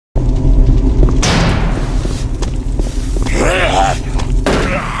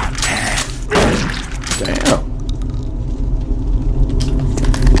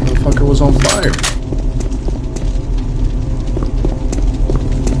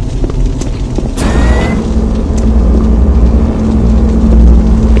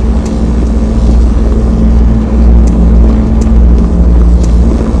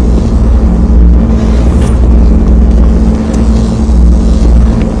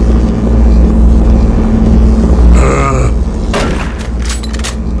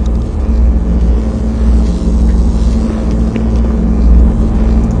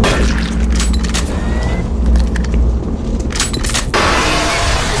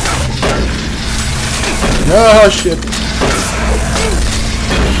Oh, shit.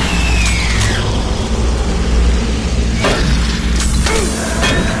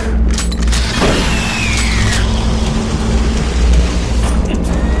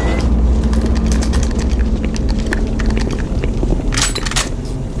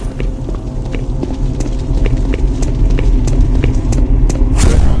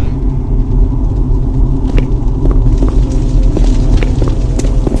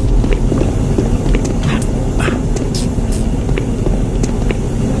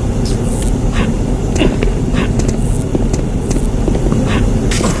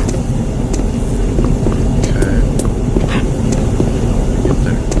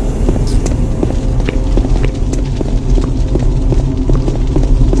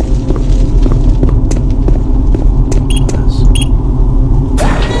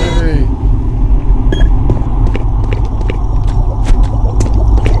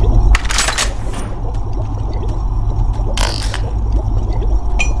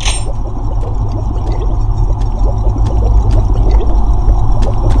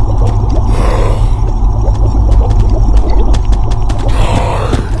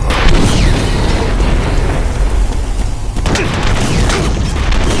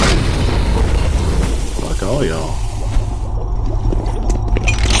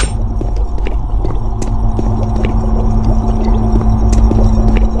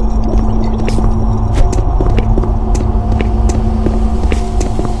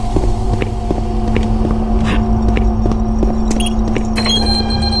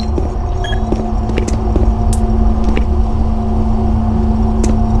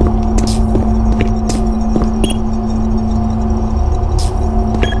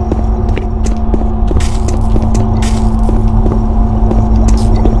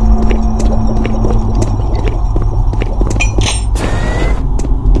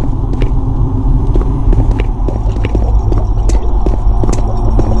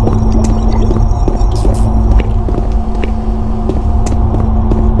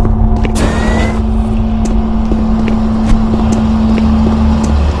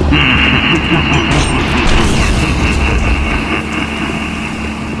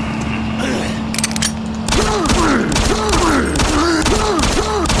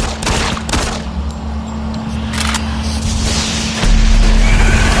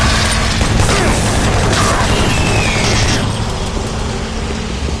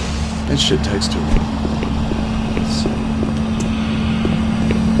 That shit takes too long. Let's see.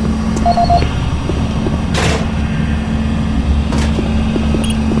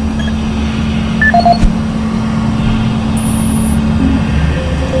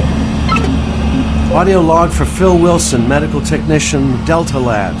 Audio log for Phil Wilson, medical technician, Delta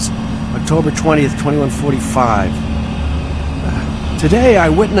Labs, October 20th, 2145. Today I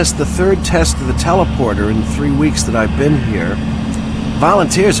witnessed the third test of the teleporter in the 3 weeks that I've been here.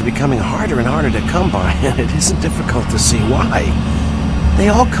 Volunteers are becoming harder and harder to come by, and it isn't difficult to see why. They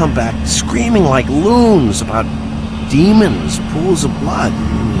all come back screaming like loons about demons, pools of blood,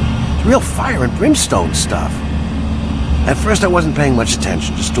 real fire and brimstone stuff. At first I wasn't paying much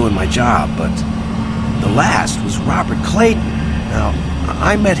attention, just doing my job, but the last was Robert Clayton. Now,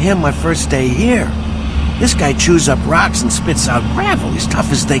 I met him my first day here. This guy chews up rocks and spits out gravel. He's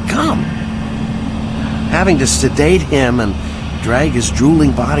tough as they come. Having to sedate him and drag his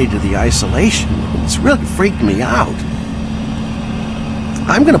drooling body to the isolation, it's really freaked me out.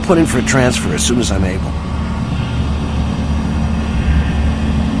 I'm gonna put in for a transfer as soon as I'm able.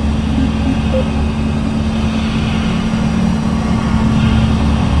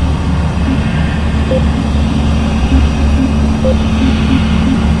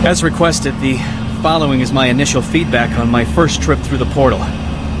 As requested, the following is my initial feedback on my first trip through the portal.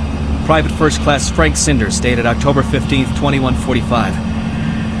 Private First Class Frank Cinders, dated October 15th, 2145.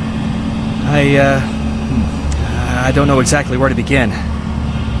 I don't know exactly where to begin.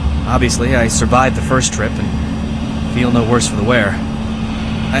 Obviously, I survived the first trip and feel no worse for the wear.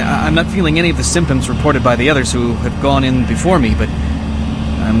 I'm not feeling any of the symptoms reported by the others who have gone in before me, but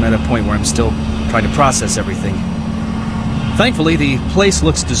I'm at a point where I'm still trying to process everything. Thankfully, the place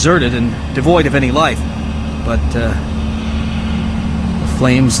looks deserted and devoid of any life, but the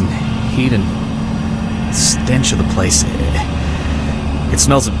flames and heat and stench of the place, it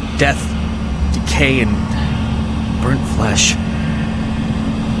smells of death, decay, and burnt flesh.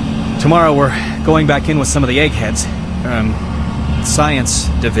 Tomorrow we're going back in with some of the eggheads, Science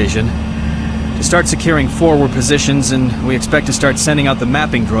Division, to start securing forward positions, and we expect to start sending out the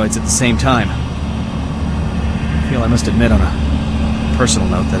mapping droids at the same time. I feel I must admit on a personal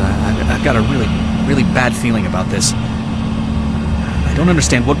note that I've got a really bad feeling about this. I don't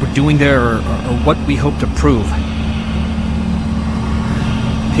understand what we're doing there or what we hope to prove.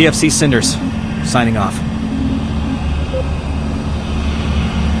 PFC Cinders, signing off.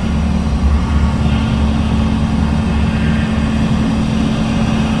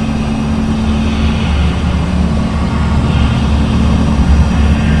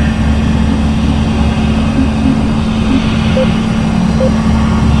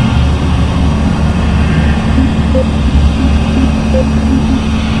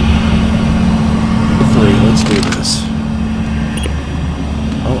 Let's do this.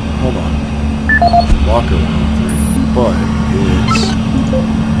 Oh, hold on. Walker 103, but it's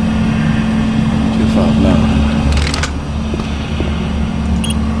 259.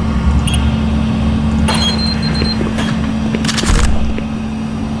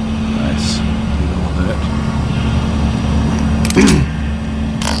 Nice. Do all that.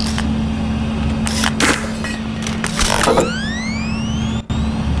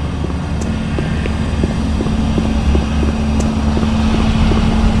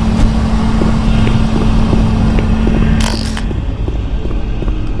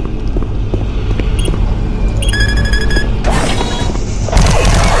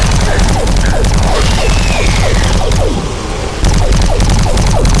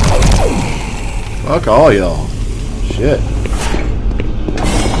 Fuck all y'all. Shit.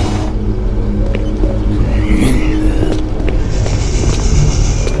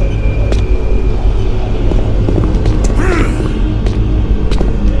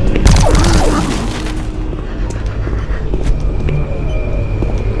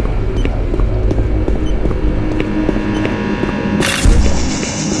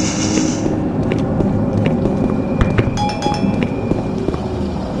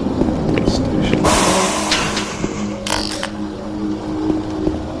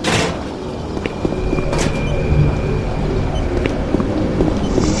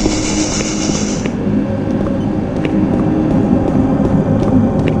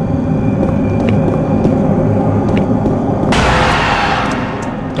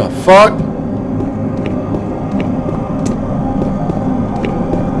 Fuck.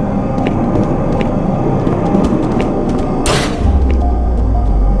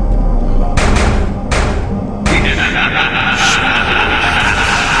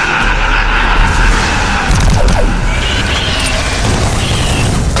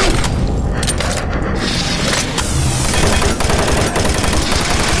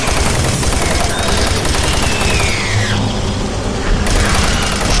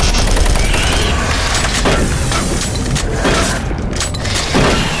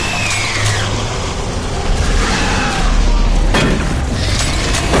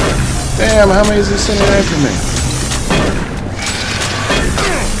 Damn, how many is he sending after me?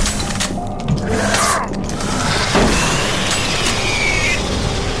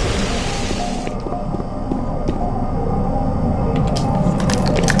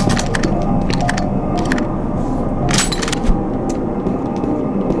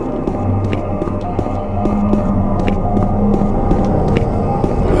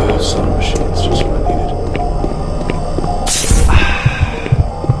 Oh, son of a shit, it's just what I needed.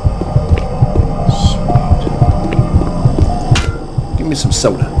 Give me some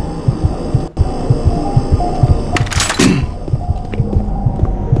soda.